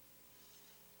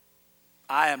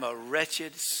 I am a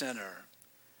wretched sinner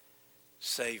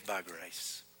saved by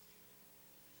grace.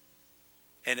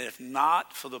 And if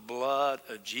not for the blood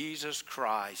of Jesus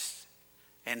Christ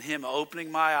and him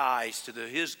opening my eyes to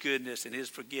his goodness and his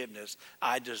forgiveness,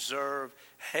 I deserve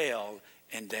hell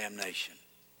and damnation.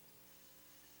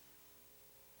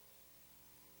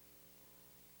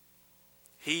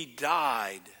 He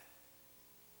died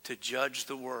to judge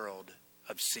the world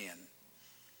of sin.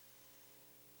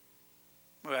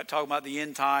 We're talking about the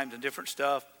end times and different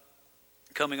stuff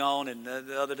coming on. And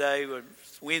the other day,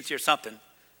 Wednesday or something.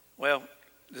 Well,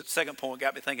 the second point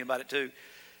got me thinking about it too.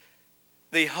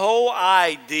 The whole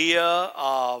idea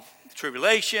of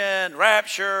tribulation,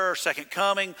 rapture, second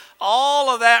coming,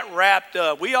 all of that wrapped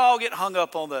up. We all get hung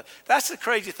up on that's the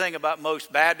crazy thing about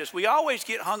most Baptists. We always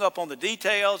get hung up on the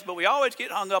details, but we always get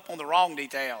hung up on the wrong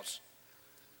details.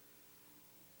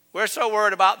 We're so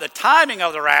worried about the timing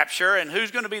of the rapture and who's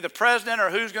going to be the president or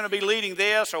who's going to be leading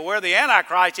this or where the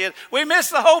Antichrist is. We miss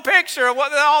the whole picture of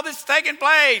what all this is taking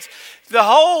place. The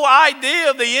whole idea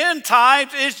of the end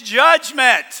times is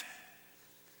judgment.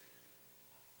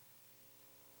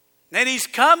 And he's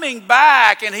coming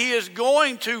back and he is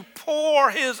going to pour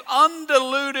his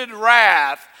undiluted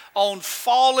wrath on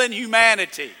fallen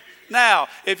humanity. Now,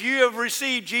 if you have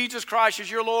received Jesus Christ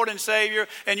as your Lord and Savior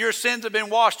and your sins have been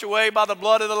washed away by the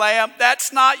blood of the Lamb,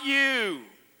 that's not you.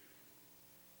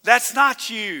 That's not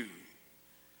you.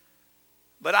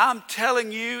 But I'm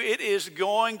telling you, it is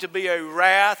going to be a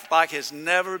wrath like has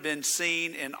never been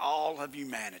seen in all of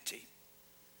humanity.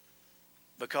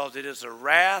 Because it is the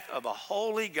wrath of a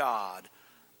holy God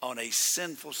on a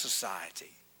sinful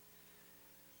society.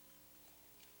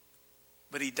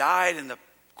 But he died in the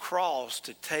cross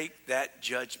to take that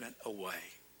judgment away.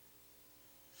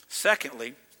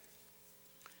 Secondly,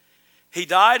 he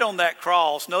died on that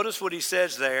cross. Notice what he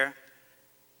says there.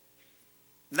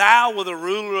 Now will the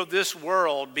ruler of this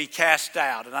world be cast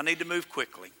out. And I need to move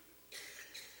quickly.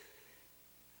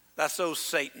 That's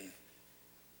Satan.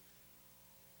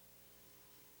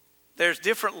 There's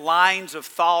different lines of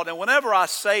thought. And whenever I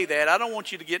say that, I don't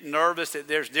want you to get nervous that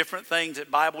there's different things that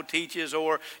Bible teaches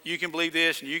or you can believe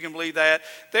this and you can believe that.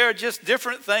 There are just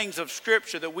different things of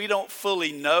Scripture that we don't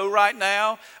fully know right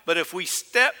now. But if we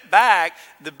step back,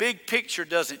 the big picture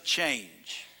doesn't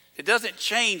change. It doesn't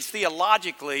change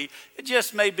theologically. It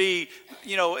just may be,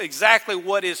 exactly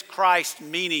what is Christ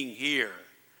meaning here.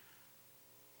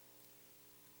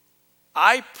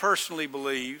 I personally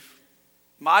believe,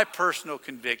 my personal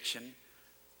conviction,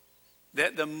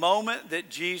 that the moment that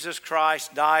Jesus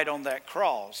Christ died on that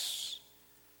cross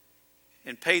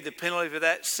and paid the penalty for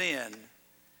that sin,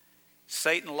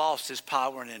 Satan lost his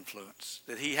power and influence.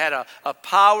 That he had a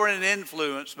power and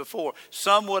influence before.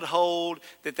 Some would hold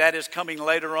that is coming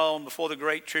later on before the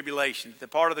Great Tribulation. The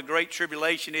part of the Great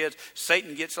Tribulation is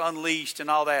Satan gets unleashed and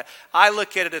all that. I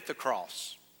look at it at the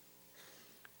cross.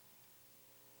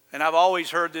 And I've always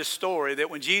heard this story that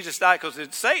when Jesus died, because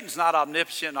Satan's not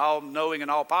omniscient, all-knowing, and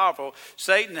all-powerful.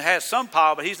 Satan has some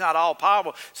power, but he's not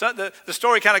all-powerful. So the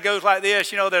story kind of goes like this.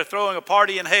 They're throwing a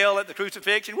party in hell at the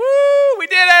crucifixion. Woo, we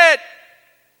did it!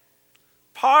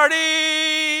 Party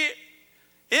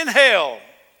in hell.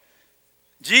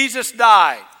 Jesus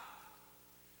died.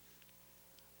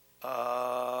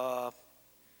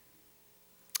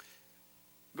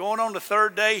 Going on the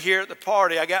third day here at the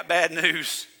party, I got bad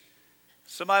news.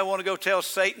 Somebody want to go tell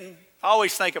Satan? I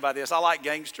always think about this. I like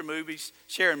gangster movies.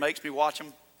 Sharon makes me watch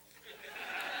them.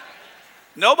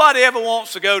 Nobody ever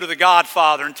wants to go to the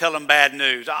Godfather and tell him bad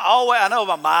news. I know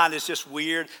my mind is just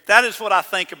weird. That is what I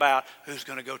think about. Who's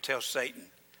going to go tell Satan?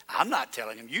 I'm not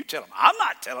telling him. You tell him. I'm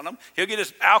not telling him. He'll get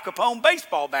his Al Capone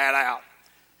baseball bat out.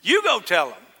 You go tell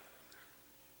him.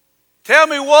 Tell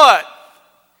me what?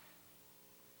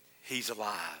 He's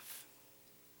alive.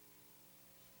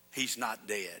 He's not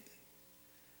dead.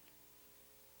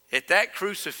 At that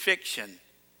crucifixion,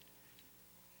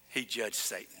 he judged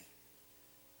Satan.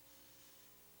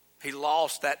 He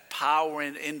lost that power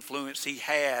and influence he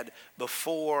had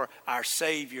before our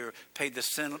Savior paid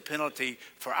the penalty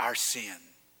for our sin.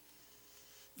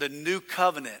 The new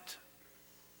covenant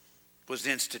was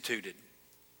instituted.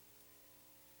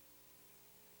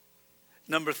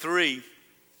 Number 3,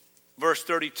 verse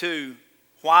 32,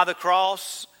 why the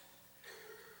cross?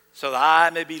 So that I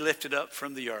may be lifted up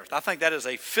from the earth. I think that is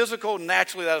a physical,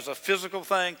 naturally that is a physical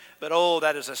thing, but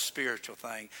that is a spiritual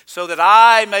thing. So that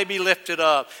I may be lifted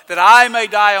up, that I may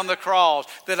die on the cross,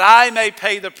 that I may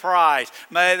pay the price,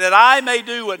 that I may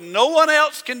do what no one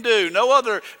else can do, no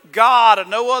other God or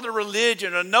no other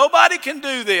religion, or nobody can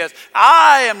do this.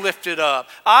 I am lifted up.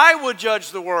 I will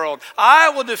judge the world. I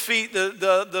will defeat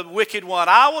the wicked one.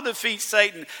 I will defeat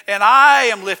Satan, and I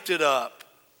am lifted up.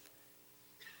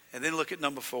 And then look at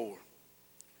number 4.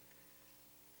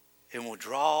 And will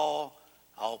draw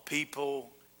all people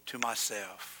to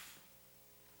myself.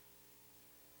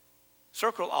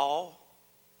 Circle all.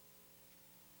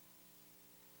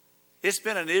 It's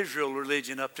been an Israel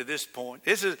religion up to this point.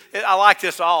 I like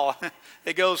this all.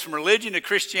 It goes from religion to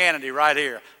Christianity right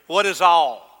here. What is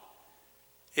all?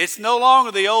 It's no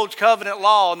longer the old covenant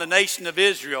law in the nation of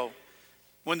Israel.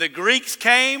 When the Greeks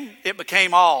came, it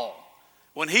became all.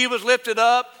 When he was lifted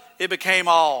up, it became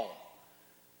all.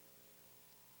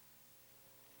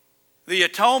 The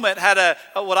atonement had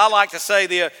what I like to say,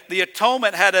 the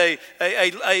atonement had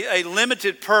a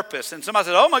limited purpose. And somebody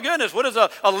said, oh my goodness, what does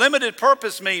a limited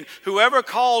purpose mean? Whoever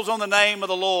calls on the name of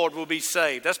the Lord will be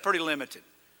saved. That's pretty limited.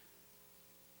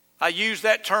 I use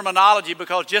that terminology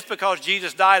because just because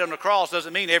Jesus died on the cross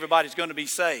doesn't mean everybody's going to be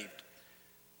saved.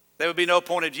 There would be no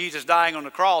point of Jesus dying on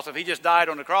the cross if he just died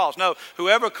on the cross. No,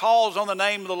 whoever calls on the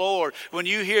name of the Lord, when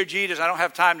you hear Jesus, I don't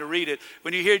have time to read it,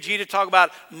 when you hear Jesus talk about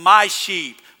my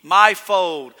sheep, my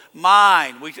fold,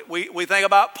 mine, we think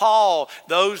about Paul,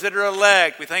 those that are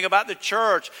elect. We think about the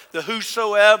church, the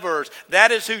whosoevers.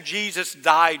 That is who Jesus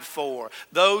died for,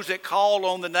 those that call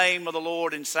on the name of the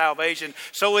Lord in salvation.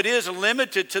 So it is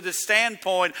limited to the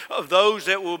standpoint of those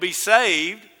that will be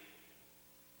saved.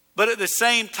 But at the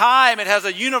same time, it has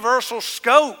a universal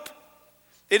scope.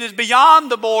 It is beyond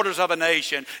the borders of a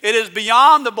nation. It is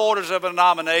beyond the borders of a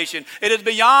denomination. It is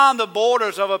beyond the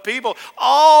borders of a people.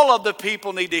 All of the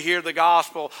people need to hear the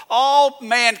gospel. All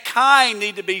mankind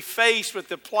need to be faced with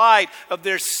the plight of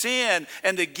their sin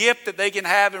and the gift that they can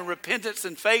have in repentance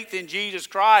and faith in Jesus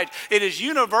Christ. It is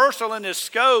universal in its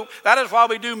scope. That is why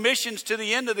we do missions to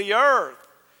the end of the earth.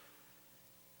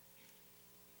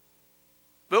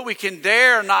 But we can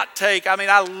dare not take,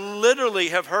 I literally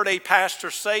have heard a pastor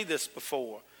say this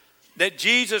before, that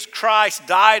Jesus Christ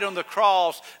died on the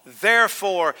cross,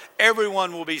 therefore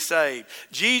everyone will be saved.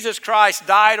 Jesus Christ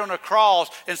died on the cross,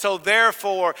 and so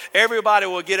therefore everybody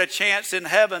will get a chance in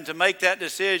heaven to make that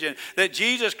decision. That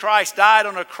Jesus Christ died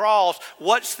on the cross,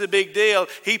 what's the big deal?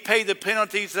 He paid the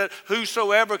penalties that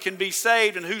whosoever can be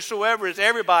saved, and whosoever is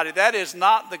everybody. That is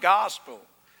not the gospel.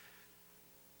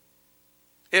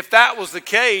 If that was the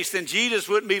case, then Jesus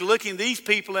wouldn't be looking these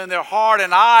people in their heart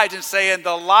and eyes and saying,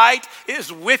 the light is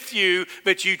with you,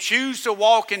 but you choose to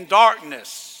walk in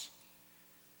darkness.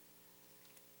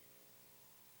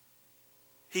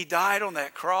 He died on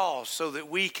that cross so that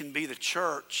we can be the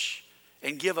church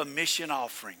and give a mission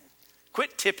offering.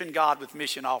 Quit tipping God with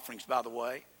mission offerings, by the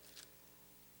way.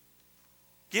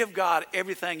 Give God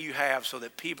everything you have so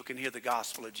that people can hear the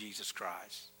gospel of Jesus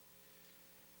Christ.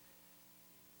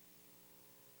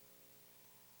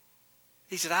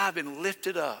 He said, I've been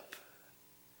lifted up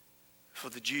for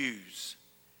the Jews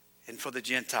and for the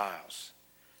Gentiles,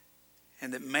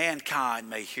 and that mankind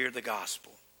may hear the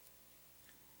gospel.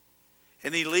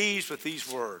 And he leaves with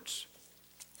these words.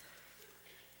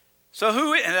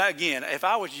 So and again, if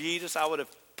I was Jesus, I would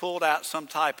have pulled out some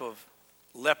type of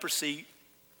leprosy,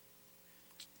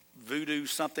 voodoo,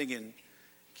 something, and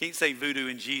can't say voodoo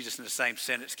and Jesus in the same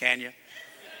sentence, can you?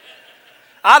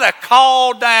 I'd have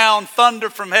called down thunder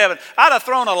from heaven. I'd have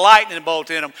thrown a lightning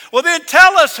bolt in them. Well, then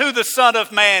tell us who the Son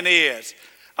of Man is.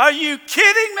 Are you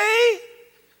kidding me?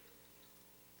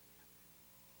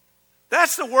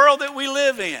 That's the world that we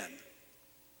live in.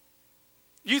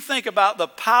 You think about the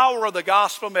power of the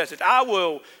gospel message.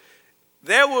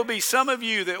 There will be some of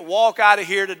you that walk out of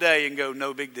here today and go,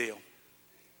 no big deal.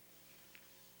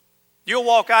 You'll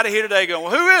walk out of here today going,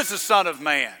 well, who is the Son of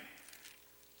Man?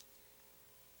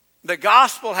 The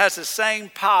gospel has the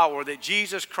same power that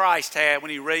Jesus Christ had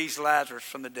when he raised Lazarus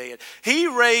from the dead. He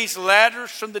raised Lazarus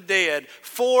from the dead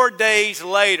 4 days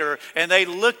later, and they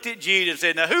looked at Jesus and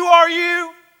said, now who are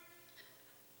you?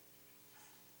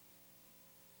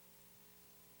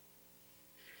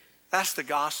 That's the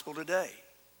gospel today.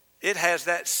 It has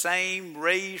that same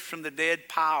raised from the dead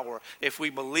power if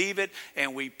we believe it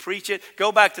and we preach it.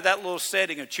 Go back to that little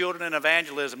setting of children and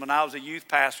evangelism when I was a youth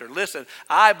pastor. Listen,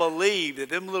 I believe that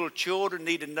them little children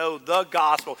need to know the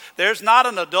gospel. There's not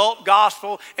an adult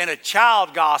gospel and a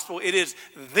child gospel. It is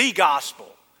the gospel.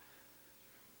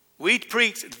 We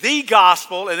preach the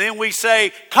gospel and then we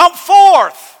say, come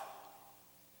forth.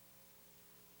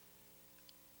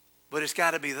 But it's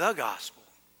got to be the gospel.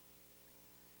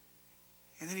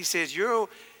 And then he says, you've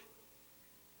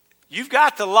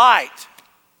got the light.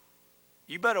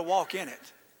 You better walk in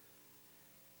it.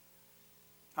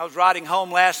 I was riding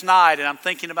home last night and I'm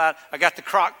thinking about, I got the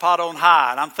crock pot on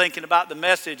high and I'm thinking about the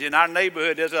message. In our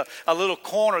neighborhood, there's a little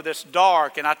corner that's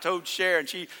dark. And I told Sharon,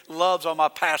 she loves all my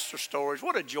pastor stories.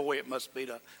 What a joy it must be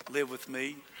to live with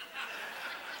me.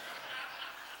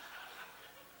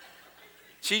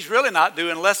 She's really not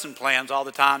doing lesson plans all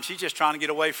the time. She's just trying to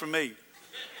get away from me.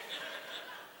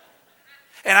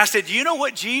 And I said, do you know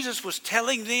what Jesus was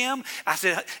telling them? I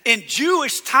said, in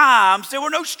Jewish times, there were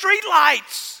no street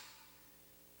lights.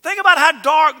 Think about how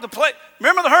dark the place.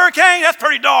 Remember the hurricane? That's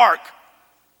pretty dark.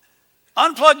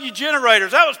 Unplug your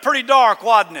generators. That was pretty dark,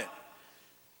 wasn't it?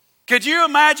 Could you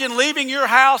imagine leaving your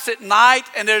house at night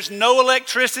and there's no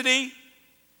electricity?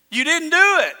 You didn't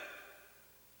do it.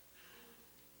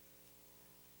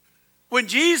 When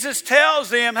Jesus tells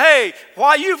them, hey,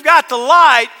 while you've got the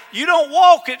light, you don't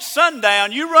walk at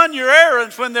sundown. You run your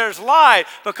errands when there's light,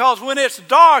 because when it's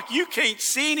dark, you can't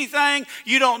see anything,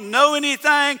 you don't know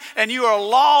anything, and you are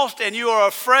lost, and you are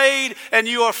afraid, and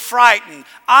you are frightened.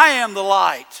 I am the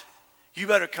light. You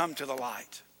better come to the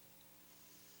light.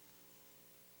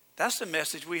 That's the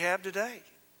message we have today.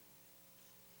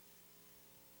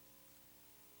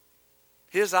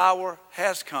 His hour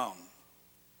has come.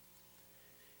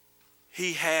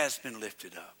 He has been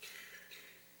lifted up.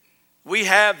 We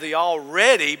have the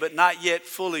already, but not yet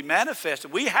fully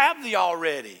manifested. We have the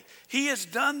already. He has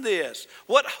done this.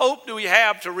 What hope do we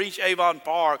have to reach Avon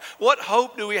Park? What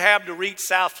hope do we have to reach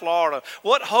South Florida?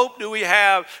 What hope do we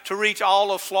have to reach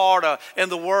all of Florida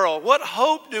and the world? What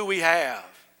hope do we have?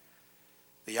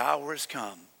 The hour has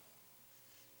come,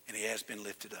 and He has been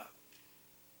lifted up.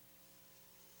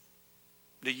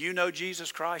 Do you know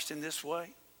Jesus Christ in this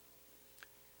way?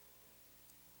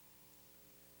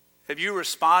 Have you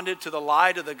responded to the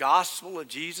light of the gospel of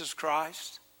Jesus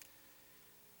Christ?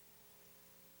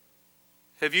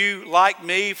 Have you, like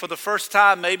me, for the first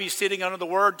time, maybe sitting under the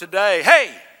word today,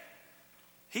 hey,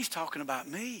 He's talking about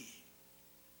me.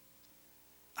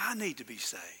 I need to be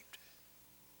saved.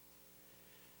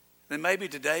 Then maybe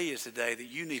today is the day that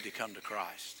you need to come to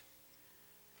Christ.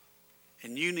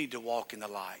 And you need to walk in the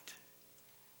light.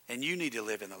 And you need to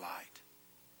live in the light.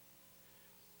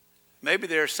 Maybe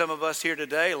there are some of us here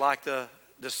today like the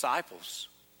disciples.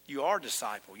 You are a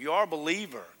disciple. You are a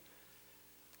believer.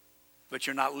 But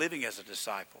you're not living as a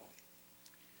disciple.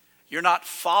 You're not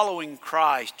following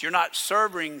Christ. You're not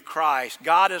serving Christ.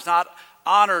 God is not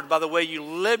honored by the way you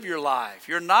live your life.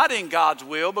 You're not in God's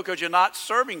will because you're not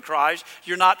serving Christ.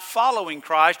 You're not following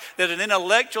Christ. There's an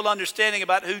intellectual understanding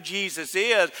about who Jesus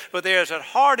is, but there's a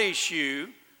heart issue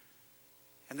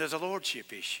and there's a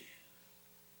lordship issue.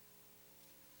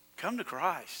 Come to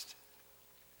Christ.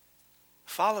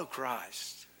 Follow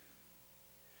Christ.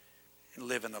 And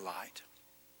live in the light.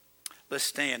 Let's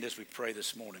stand as we pray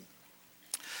this morning.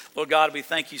 Lord God, we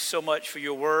thank you so much for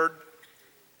your word.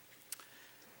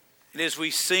 And as we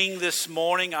sing this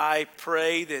morning, I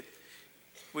pray that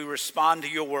we respond to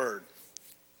your word.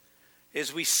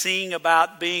 As we sing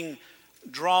about being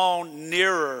drawn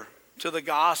nearer to the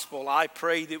gospel, I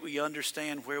pray that we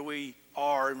understand where we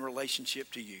are in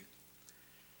relationship to you.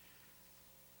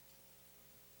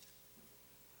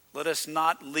 Let us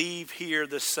not leave here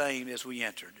the same as we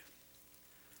entered.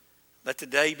 Let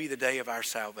today be the day of our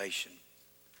salvation.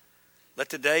 Let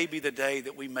today be the day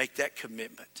that we make that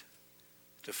commitment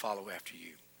to follow after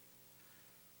you.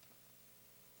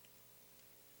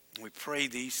 We pray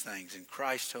these things in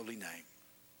Christ's holy name.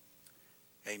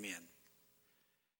 Amen.